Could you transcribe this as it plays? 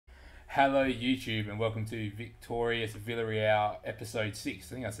Hello YouTube and welcome to Victorious Villarreal episode 6.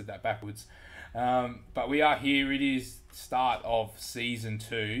 I think I said that backwards. But we are here. It is start of season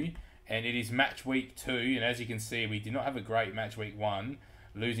 2 and it is match week 2, and as you can see we did not have a great match week 1,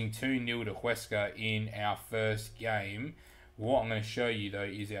 losing 2-0 to Huesca in our first game. What I'm going to show you though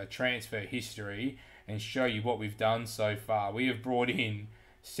is our transfer history and show you what we've done so far. We have brought in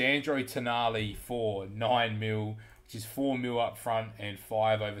Sandro Tonali for 9 mil, which is 4 mil up front and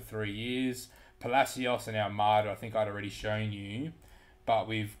 5 over 3 years. Palacios and Almada, I think I'd already shown you. But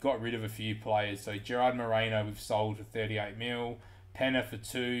we've got rid of a few players. So Gerard Moreno we've sold for 38 mil. Pena for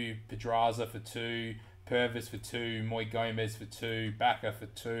 2. Pedraza for 2. Purvis for 2. Moy Gomez for 2. Bacca for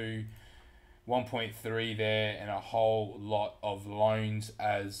 2. 1.3 there, and a whole lot of loans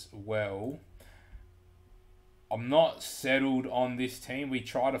as well. I'm not settled on this team. We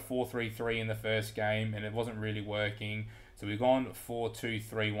tried a 4-3-3 in the first game and it wasn't really working. So we've gone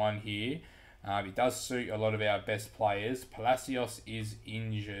 4-2-3-1 here. It does suit a lot of our best players. Palacios is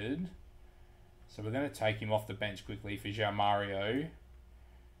injured, so we're going to take him off the bench quickly for João Mario.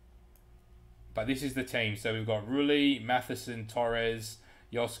 But this is the team. So we've got Rulli, Matheson, Torres,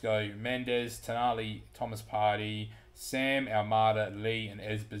 Josko, Mendes, Tonali, Thomas Partey, Sam, Almada, Lee and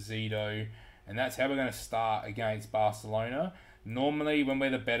Esposito. And that's how we're going to start against Barcelona. Normally, when we're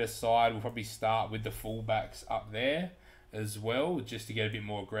the better side, we'll probably start with the fullbacks up there as well, just to get a bit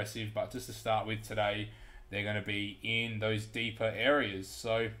more aggressive. But just to start with today, they're going to be in those deeper areas.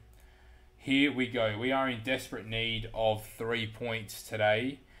 So here we go. We are in desperate need of 3 points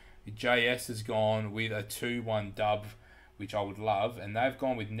today. JS has gone with a 2-1 dub, which I would love. And they've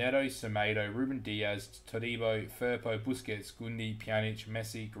gone with Neto, Semedo, Ruben Diaz, Todibo, Firpo, Busquets, Gundy, Pjanic,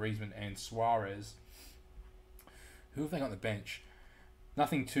 Messi, Griezmann and Suarez. Who have they got on the bench?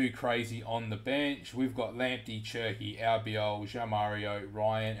 Nothing too crazy on the bench. We've got Lamptey, Cherki, Albiol, João Mario,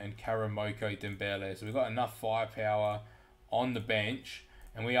 Ryan and Karamoko Dembele. So we've got enough firepower on the bench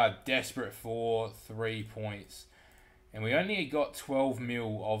and we are desperate for 3 points. And we only got 12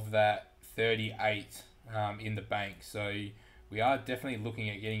 mil of that 38 in the bank, so we are definitely looking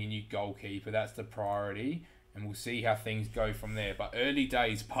at getting a new goalkeeper. That's the priority, and we'll see how things go from there. But early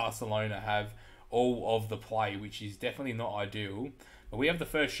days, Barcelona have all of the play, which is definitely not ideal. But we have the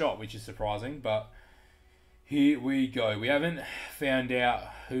first shot, which is surprising. But here we go. We haven't found out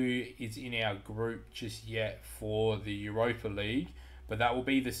who is in our group just yet for the Europa League, but that will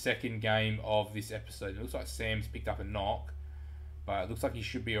be the second game of this episode. It looks like Sam's picked up a knock, but it looks like he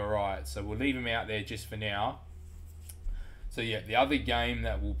should be alright. So we'll leave him out there just for now. So yeah, the other game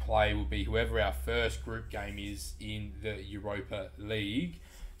that we'll play will be whoever our first group game is in the Europa League.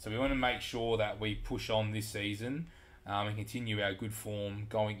 So we want to make sure that we push on this season and continue our good form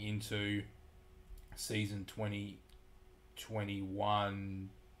going into season 2021,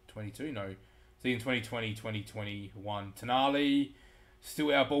 22, no. Season 2020, 2021. Tonali,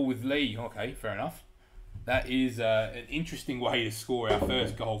 still our ball with Lee. Okay, fair enough. That is an interesting way to score our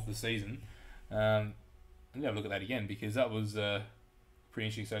first goal of the season. I'm going to have a look at that again because that was pretty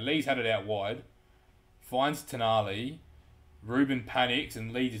interesting. So Lee's had it out wide, finds Tonali, Ruben panics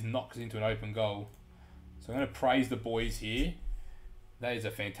and Lee just knocks into an open goal. So I'm going to praise the boys here. That is a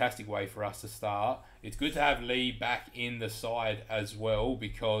fantastic way for us to start. It's good to have Lee back in the side as well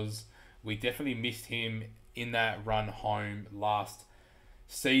because we definitely missed him in that run home last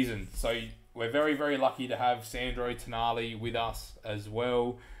season. So we're very, very lucky to have Sandro Tonali with us as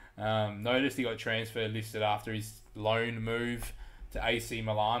well. Noticed he got transfer listed after his loan move to AC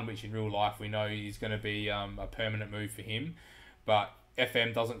Milan, which in real life we know is going to be a permanent move for him. But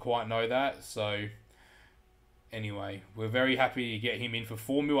FM doesn't quite know that. So anyway, we're very happy to get him in for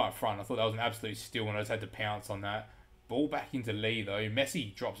 4 mil up front. I thought that was an absolute steal and I just had to pounce on that. Ball back into Lee though.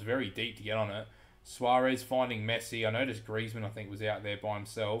 Messi drops very deep to get on it. Suarez finding Messi. I noticed Griezmann I think was out there by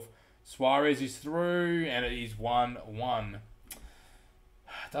himself. Suarez is through and it is 1-1.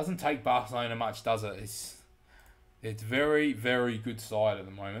 Doesn't take Barcelona much, does it? It's very, very good side at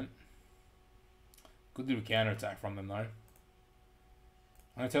the moment. Good little counter-attack from them though.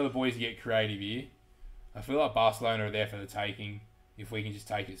 I'm going to tell the boys to get creative here. I feel like Barcelona are there for the taking if we can just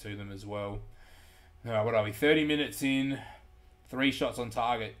take it to them as well. Alright, what are we? 30 minutes in. 3 shots on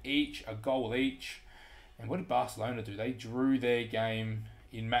target each. A goal each. And what did Barcelona do? They drew their game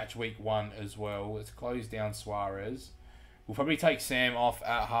in match week 1 as well. Let's close down Suarez. We'll probably take Sam off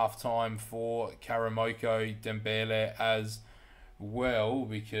at half-time for Karamoko Dembele as well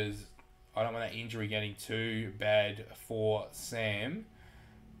because I don't want that injury getting too bad for Sam.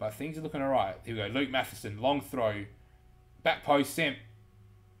 But things are looking alright. Here we go. Luke Matheson, long throw. Back post, Sam.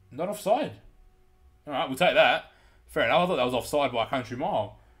 Not offside. Alright, we'll take that. Fair enough. I thought that was offside by a country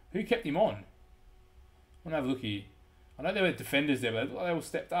mile. Who kept him on? I want to have a look here. I know there were defenders there, but they all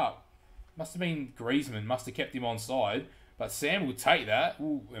stepped up. Must have been Griezmann. Must have kept him on side. But Sam will take that.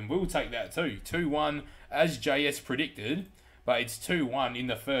 And we'll take that too. 2-1 as JS predicted. But it's 2-1 in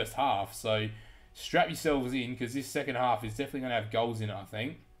the first half. So strap yourselves in because this second half is definitely going to have goals in it, I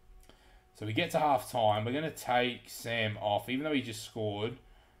think. So we get to half time. We're going to take Sam off. Even though he just scored,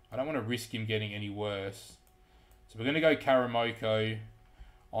 I don't want to risk him getting any worse. So we're going to go Karamoko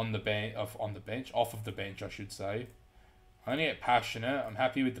off of the bench, I should say. I only get passionate. I'm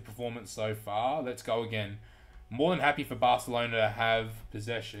happy with the performance so far. Let's go again. More than happy for Barcelona to have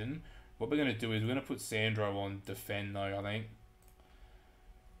possession. What we're going to do is we're going to put Sandro on defend, though, I think.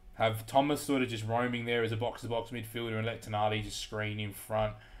 Have Thomas sort of just roaming there as a box-to-box midfielder and let Tonali just screen in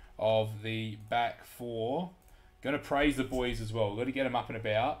front of the back four. Going to praise the boys as well. Got to get them up and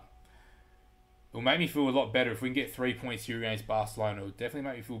about. It'll make me feel a lot better if we can get 3 points here against Barcelona. It'll definitely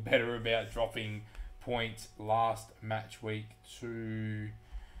make me feel better about dropping points last match week to...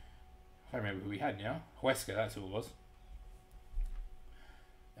 I don't remember who we had now. Huesca, that's who it was.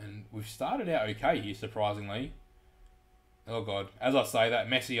 And we've started out okay here, surprisingly. Oh, God. As I say that,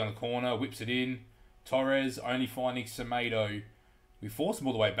 Messi on the corner, whips it in. Torres only finding Semedo. We force him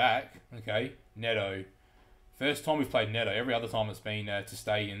all the way back. Okay, Neto. First time we've played Neto. Every other time it's been to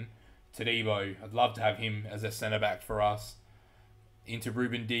stay in. Todibo. I'd love to have him as a centre-back for us. Into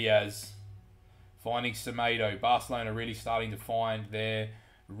Ruben Diaz. Finding Semedo. Barcelona really starting to find their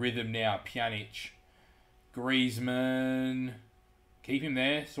rhythm now. Pjanic. Griezmann. Keep him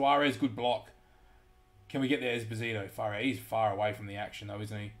there. Suarez, good block. Can we get there as Esposito? He's far away from the action though,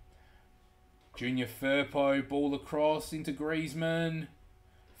 isn't he? Junior Firpo. Ball across into Griezmann.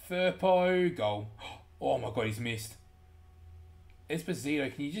 Firpo. Goal. Oh my God, he's missed.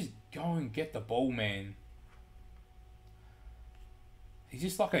 Esposito, can you just go and get the ball, man? He's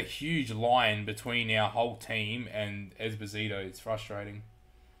just like a huge line between our whole team and Esposito. It's frustrating.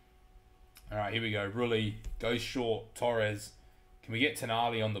 Alright, here we go. Rulli goes short. Torres. Can we get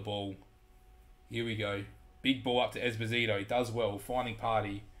Tonali on the ball? Here we go. Big ball up to Esposito. He does well. Finding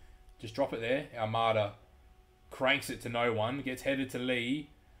Party. Just drop it there. Almada cranks it to no one. Gets headed to Lee.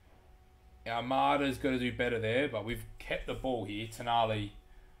 Almada's got to do better there, but we've kept the ball here. Tonali.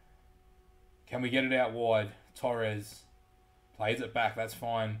 Can we get it out wide? Torres. Plays it back. That's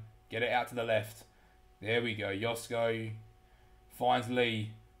fine. Get it out to the left. There we go. Yosko finds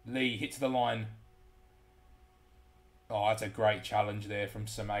Lee. Lee hits the line. Oh, that's a great challenge there from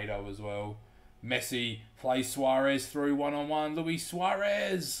Semedo as well. Messi plays Suarez through one-on-one. Luis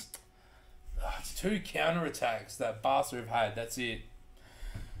Suarez. Oh, it's 2 counter-attacks that Barca have had. That's it.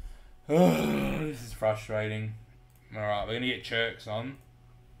 Oh, this is frustrating. Alright, we're going to get Chirks on.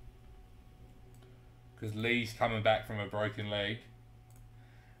 Because Lee's coming back from a broken leg.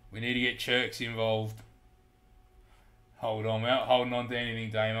 We need to get Chirks involved. Hold on, we're not holding on to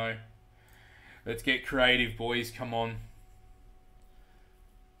anything, Damo. Let's get creative, boys. Come on.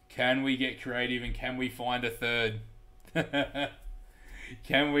 Can we get creative and can we find a third?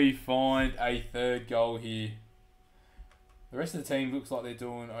 Can we find a third goal here? The rest of the team looks like they're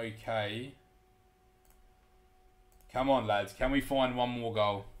doing okay. Come on, lads. Can we find one more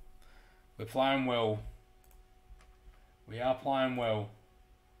goal? We're playing well. We are playing well.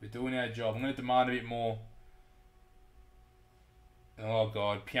 We're doing our job. I'm going to demand a bit more. Oh,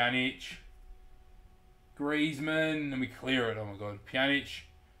 God. Pjanic. Griezmann. And we clear it. Oh, my God. Pjanic.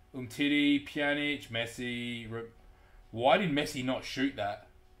 Umtiti. Pjanic. Messi. Why did Messi not shoot that?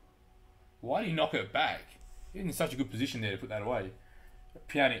 Why did he knock it back? He's in such a good position there to put that away.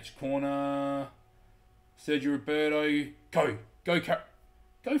 Pjanic. Corner. Sergio Roberto. Go.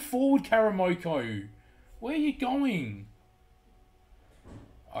 Go forward, Karamoko. Where are you going?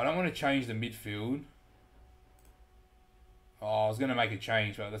 I don't want to change the midfield. Oh, I was going to make a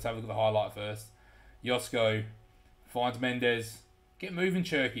change, but let's have a look at the highlight first. Yosko finds Mendes. Get moving,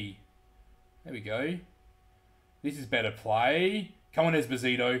 Cherky. There we go. This is better play. Come on,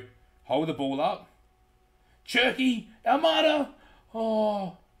 Esposito. Hold the ball up. Cherky! Almada!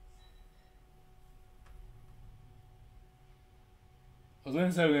 Oh. I was going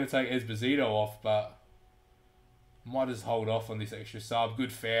to say we're going to take Esposito off, but might just hold off on this extra sub.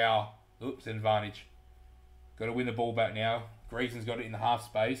 Good foul. Oops, advantage. Got to win the ball back now. Griezmann's got it in the half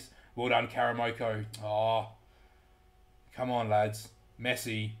space. Well done, Karamoko. Oh. Come on, lads.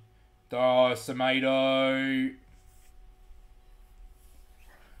 Messi. Oh, Semedo.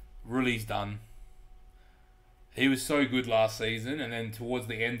 Rulli's done. He was so good last season, and then towards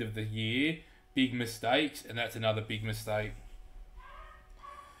the end of the year, big mistakes, and that's another big mistake.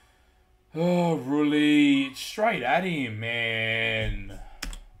 Oh, Rulli. Straight at him, man.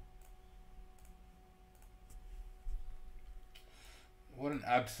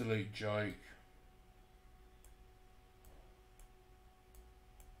 Absolute joke.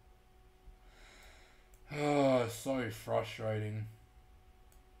 Oh, so frustrating.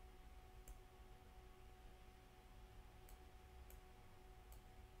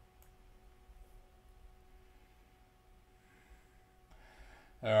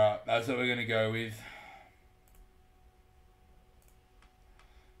 Alright, that's what we're going to go with.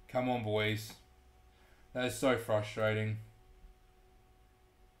 Come on, boys. That is so frustrating.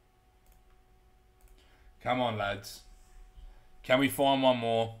 Come on, lads. Can we find one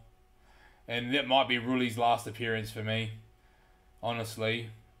more? And that might be Rulli's last appearance for me. Honestly.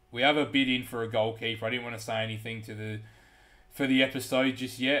 We have a bid in for a goalkeeper. I didn't want to say anything for the episode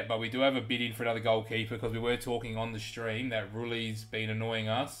just yet, but we do have a bid in for another goalkeeper because we were talking on the stream that Rulli's been annoying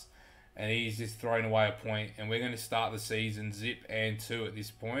us and he's just thrown away a point. And we're going to start the season zip and 2 at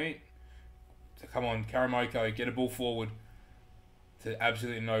this point. So come on, Karamoko, get a ball forward to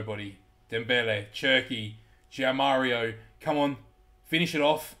absolutely nobody. Dembele, Cherky, Gianmario, come on, finish it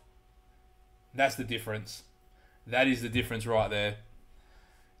off. That's the difference. That is the difference right there.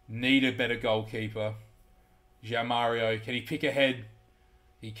 Need a better goalkeeper. Gianmario, can he pick ahead?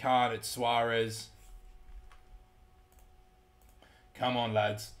 He can't. It's Suarez. Come on,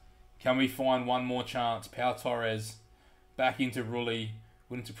 lads. Can we find one more chance? Pau Torres back into Rulli.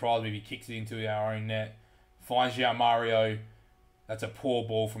 Wouldn't surprise me if he kicks it into our own net. Finds Gianmario. That's a poor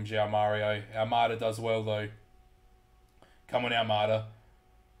ball from Gianmario. Almada does well, though. Come on, Almada.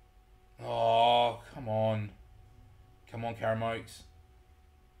 Oh, come on. Come on, Karamokes.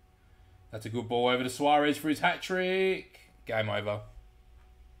 That's a good ball over to Suarez for his hat-trick. Game over.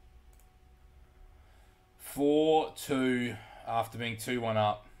 4-2 after being 2-1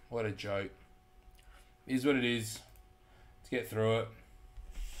 up. What a joke. Is what it is. Let's get through it.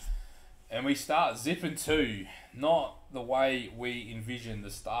 And we start zipping 2. Not the way we envisioned the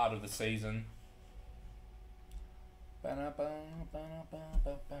start of the season.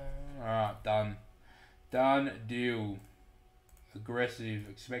 Alright, done. Done deal. Aggressive.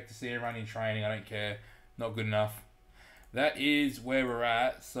 Expect to see a run in training. I don't care. Not good enough. That is where we're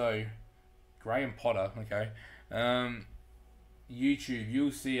at. So, Graham Potter. Okay. YouTube,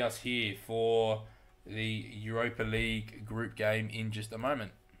 you'll see us here for the Europa League group game in just a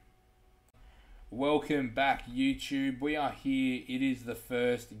moment. Welcome back, YouTube. We are here. It is the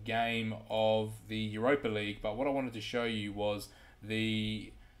first game of the Europa League, but what I wanted to show you was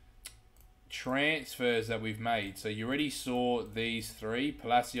the transfers that we've made. So you already saw these 3,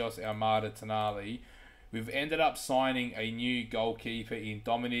 Palacios, Almada, Tonali. We've ended up signing a new goalkeeper in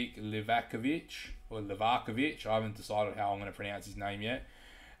Dominik Livakovic. I haven't decided how I'm going to pronounce his name yet.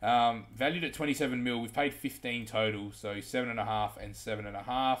 Valued at 27 mil. We've paid 15 total, so 7.5 and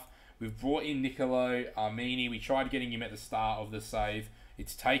 7.5. We've brought in Nicolo Armini. We tried getting him at the start of the save.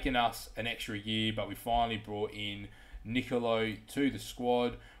 It's taken us an extra year, but we finally brought in Nicolo to the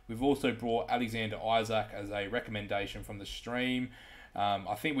squad. We've also brought Alexander Isaac as a recommendation from the stream.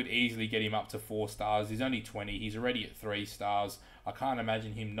 I think we'd easily get him up to 4 stars. He's only 20. He's already at 3 stars. I can't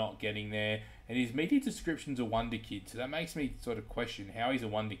imagine him not getting there. And his media description's a wonder kid, so that makes me sort of question how he's a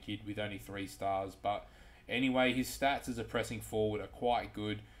wonder kid with only 3 stars. But anyway, his stats as a pressing forward are quite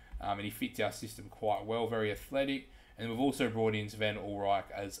good. And he fits our system quite well, very athletic. And we've also brought in Sven Ulreich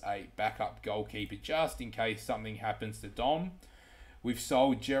as a backup goalkeeper, just in case something happens to Dom. We've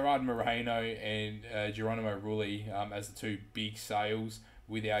sold Gerard Moreno and Geronimo Rulli as the 2 big sales,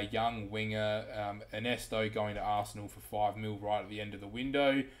 with our young winger, Ernesto, going to Arsenal for 5 mil right at the end of the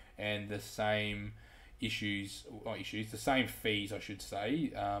window, and the same the same fees, I should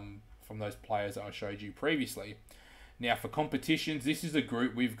say, from those players that I showed you previously. Now, for competitions, this is the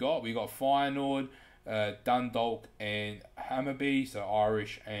group we've got. We've got Feyenoord, Dundalk and Hammarby, so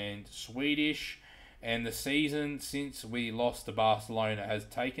Irish and Swedish. And the season since we lost to Barcelona has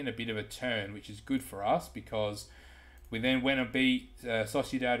taken a bit of a turn, which is good for us because we then went and beat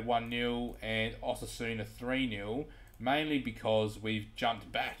Sociedad 1-0 and Osasuna 3-0, mainly because we've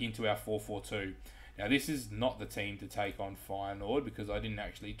jumped back into our 4-4-2. Now, this is not the team to take on Feyenoord because I didn't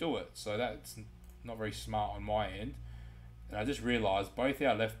actually do it, so that's not very smart on my end. And I just realised both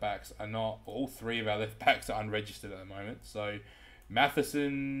our left backs are not, all 3 of our left backs are unregistered at the moment. So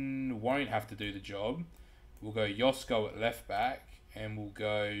Matheson won't have to do the job. We'll go Josko at left back and we'll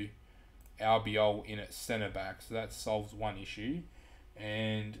go Albiol in at centre back. So that solves one issue.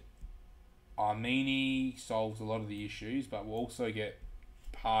 And Armini solves a lot of the issues, but we'll also get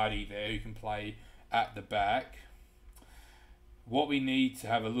Party there who can play at the back. What we need to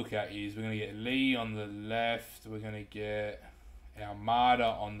have a look at is we're going to get Lee on the left. We're going to get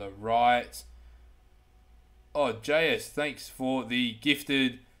Almada on the right. Oh, JS, thanks for the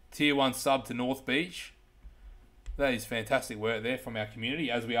gifted Tier 1 sub to North Beach. That is fantastic work there from our community,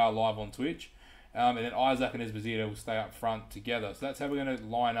 as we are live on Twitch. And then Isaac and Esposito will stay up front together. So that's how we're going to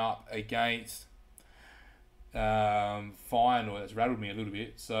line up against Feyenoord. That's rattled me a little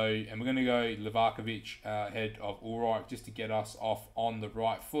bit. So, and we're going to go Livakovic ahead of Ulreich just to get us off on the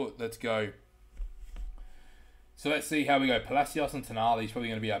right foot. Let's go. So let's see how we go. Palacios and Tonali is probably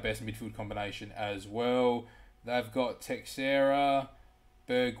going to be our best midfield combination as well. They've got Texera,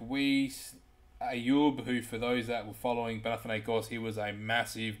 Berghuis, Ayub, who for those that were following Panathinaikos, he was a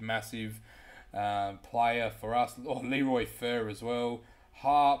massive player for us. Oh, Leroy Fer as well.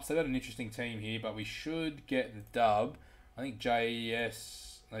 Harps, they've got an interesting team here, but we should get the dub. I think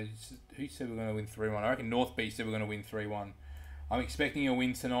JES, who said we're going to win 3-1? I reckon North Beach said we're going to win 3-1. I'm expecting a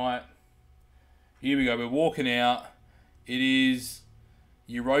win tonight. Here we go, we're walking out. It is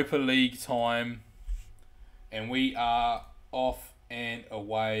Europa League time, and we are off and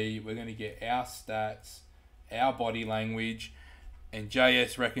away. We're going to get our stats, our body language, and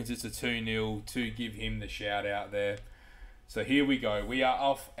JS reckons it's a 2-0 to give him the shout out there. So here we go. We are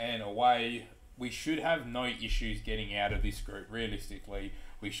off and away. We should have no issues getting out of this group, realistically.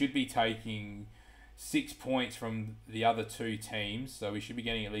 We should be taking 6 points from the other two teams. So we should be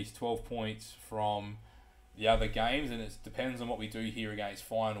getting at least 12 points from the other games. And it depends on what we do here against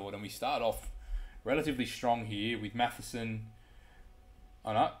Feyenoord. And we start off relatively strong here with Matheson.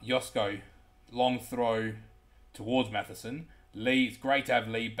 Oh no, Josko. Long throw towards Matheson. Lee, it's great to have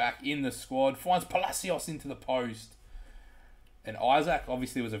Lee back in the squad. Finds Palacios into the post. And Isaac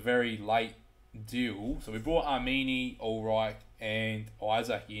obviously was a very late deal. So we brought Armini, Ulreich, and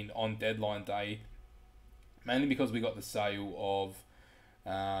Isaac in on deadline day. Mainly because we got the sale of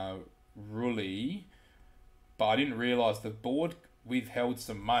Rulli. But I didn't realise the board withheld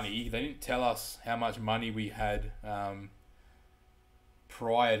some money. They didn't tell us how much money we had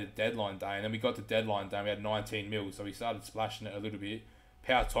prior to deadline day. And then we got to deadline day and we had 19 mil. So we started splashing it a little bit.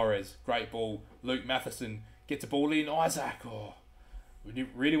 Pau Torres, great ball. Luke Matheson gets a ball in. Isaac, oh, we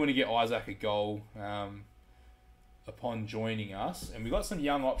really want to get Isaac a goal upon joining us. And we've got some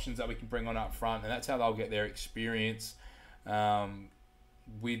young options that we can bring on up front. And that's how they'll get their experience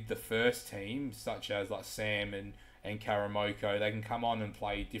with the first team, such as like Sam and Karamoko. They can come on and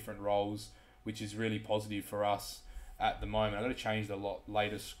play different roles, which is really positive for us at the moment. I've got to change the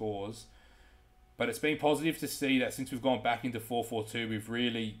later scores. But it's been positive to see that since we've gone back into 4-4-2, we've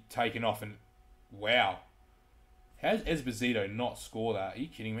really taken off. And wow, how does Esposito not score that? Are you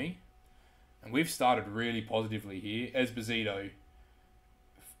kidding me? And we've started really positively here. Esposito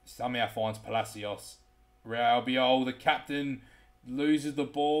somehow finds Palacios. Rabiol, the captain, loses the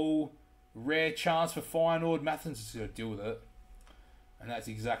ball. Rare chance for Feyenoord. Matheson's just got to deal with it. And that's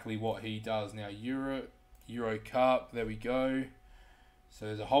exactly what he does. Now, Euro Cup, there we go. So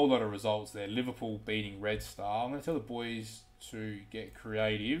there's a whole lot of results there. Liverpool beating Red Star. I'm going to tell the boys to get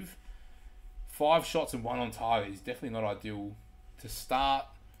creative. 5 shots and 1 on target is definitely not ideal to start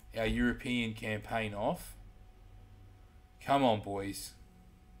our European campaign off. Come on, boys.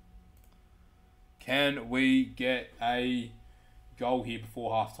 Can we get a goal here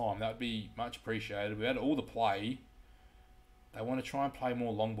before half time? That would be much appreciated. We had all the play. They want to try and play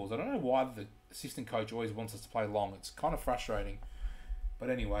more long balls. I don't know why the assistant coach always wants us to play long. It's kind of frustrating. But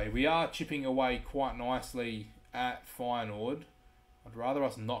anyway, we are chipping away quite nicely at Feyenoord. I'd rather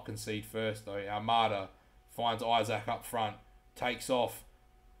us not concede first though. Armada finds Isaac up front. Takes off.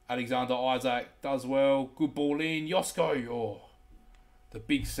 Alexander Isaac does well. Good ball in. Josko. Oh, the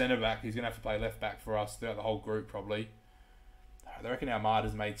big centre-back who's going to have to play left-back for us throughout the whole group probably. I reckon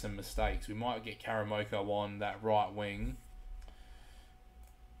Armada's made some mistakes. We might get Karamoko on that right wing.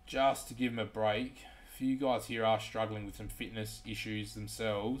 Just to give him a break. A few guys here are struggling with some fitness issues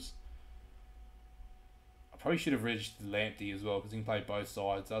themselves. I probably should have registered Lamptey as well because he can play both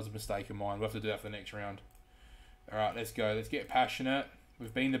sides. That was a mistake of mine. We'll have to do that for the next round. Alright, let's go. Let's get passionate.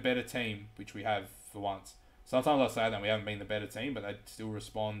 We've been the better team, which we have for once. Sometimes I say that we haven't been the better team, but they still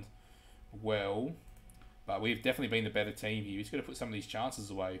respond well. But we've definitely been the better team here. We've just got to put some of these chances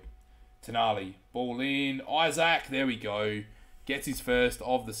away. Tonali, ball in. Isaac, there we go. Gets his first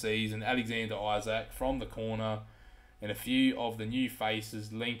of the season. Alexander Isaac from the corner. And a few of the new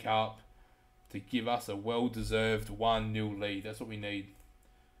faces link up to give us a well-deserved 1-0 lead. That's what we need.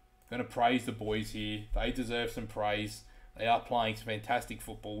 Going to praise the boys here. They deserve some praise. They are playing some fantastic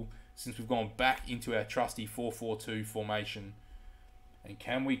football since we've gone back into our trusty 4-4-2 formation. And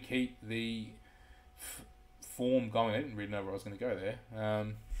can we keep the form going? I didn't really know where I was going to go there.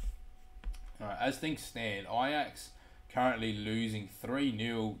 Alright, as things stand, Ajax currently losing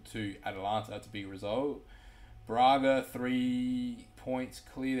 3-0 to Atalanta. That's a big result. Braga, 3 points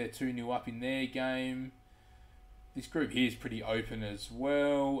clear. They're 2-0 up in their game. This group here is pretty open as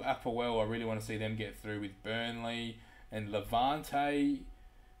well. Ep6, I really want to see them get through with Burnley. And Levante,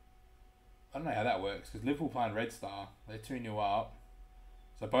 I don't know how that works because Liverpool playing Red Star. They're 2-0 up.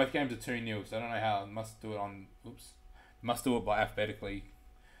 So both games are 2-0. So I don't know how. Must do it on. Oops. Must do it by alphabetically.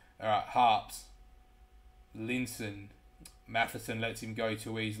 Alright, Harps. Linson. Matheson lets him go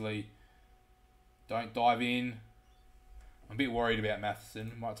too easily. Don't dive in. I'm a bit worried about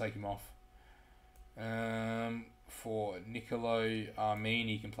Matheson. Might take him off. For Nicolo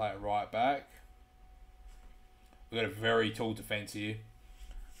Armini, can play it right back. We've got a very tall defence here.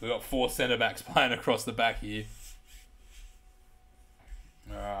 We've got 4 centre-backs playing across the back here.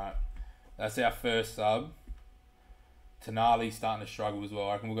 Alright. That's our first sub. Tonali's starting to struggle as well.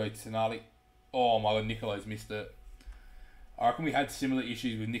 I reckon we'll go Tonali. Oh my god, Nicolo's missed it. I reckon we had similar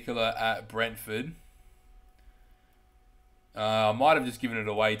issues with Nicola at Brentford. I might have just given it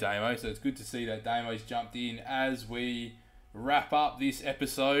away, Damo. So it's good to see that Damo's jumped in as we wrap up this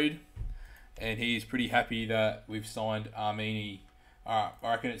episode. And he's pretty happy that we've signed Armini. Alright, I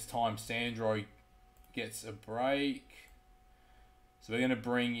reckon it's time Sandro gets a break. So we're going to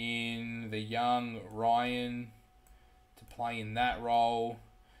bring in the young Ryan to play in that role.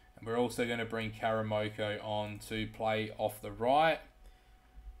 And we're also going to bring Karamoko on to play off the right.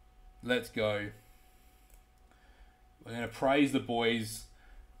 Let's go. We're going to praise the boys.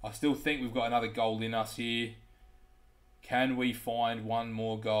 I still think we've got another goal in us here. Can we find one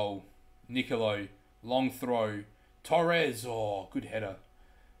more goal? Nicolo, long throw. Torres, oh, good header.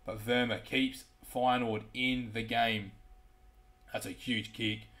 But Verma keeps Feyenoord in the game. That's a huge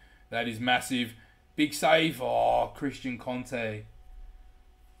kick. That is massive. Big save. Oh, Christian Conte.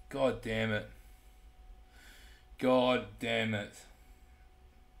 God damn it. God damn it.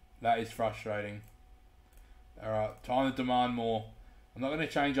 That is frustrating. Alright, time to demand more. I'm not going to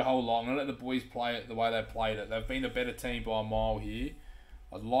change a whole lot. I'm going to let the boys play it the way they played it. They've been a better team by a mile here.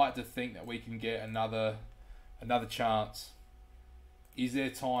 I'd like to think that we can get another chance. Is there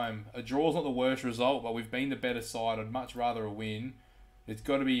time? A draw's not the worst result, but we've been the better side. I'd much rather a win. There's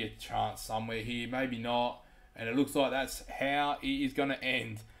got to be a chance somewhere here. Maybe not. And it looks like that's how it is going to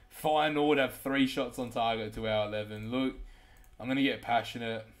end. Feyenoord have 3 shots on target to our 11. Look, I'm going to get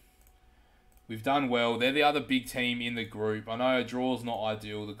passionate. We've done well. They're the other big team in the group. I know a draw's not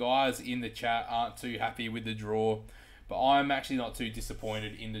ideal. The guys in the chat aren't too happy with the draw. But I'm actually not too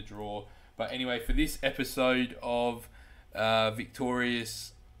disappointed in the draw. But anyway, for this episode of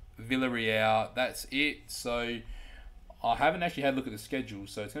victorious Villarreal, that's it. So I haven't actually had a look at the schedule.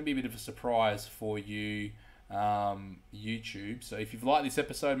 So it's going to be a bit of a surprise for you, YouTube. So if you've liked this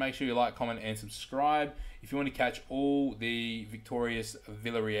episode, make sure you like, comment, and subscribe. If you want to catch all the victorious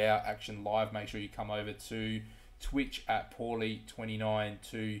Villarreal action live, make sure you come over to Twitch at Paulie29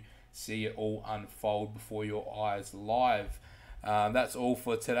 to see it all unfold before your eyes live. That's all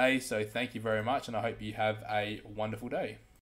for today. So thank you very much, and I hope you have a wonderful day.